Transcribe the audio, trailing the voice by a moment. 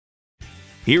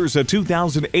Here's a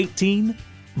 2018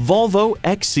 Volvo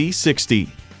XC60.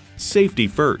 Safety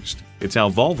first. It's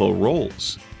how Volvo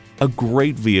rolls. A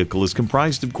great vehicle is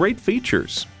comprised of great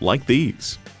features like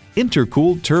these: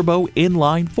 intercooled turbo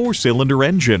inline 4-cylinder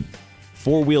engine,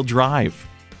 4-wheel drive,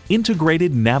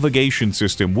 integrated navigation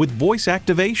system with voice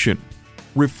activation,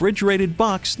 refrigerated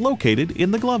box located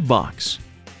in the glove box,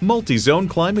 multi-zone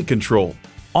climate control,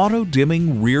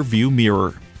 auto-dimming rear view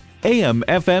mirror,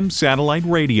 AM/FM satellite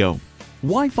radio,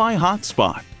 Wi-Fi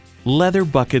hotspot, leather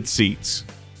bucket seats,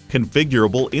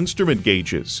 configurable instrument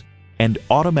gauges, and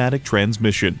automatic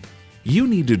transmission. You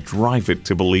need to drive it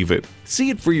to believe it. See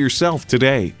it for yourself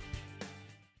today.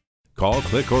 Call,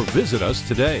 click, or visit us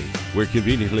today. We're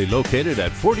conveniently located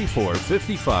at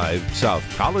 4455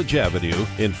 South College Avenue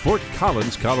in Fort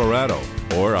Collins, Colorado,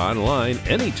 or online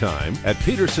anytime at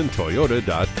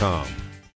PedersenToyota.com.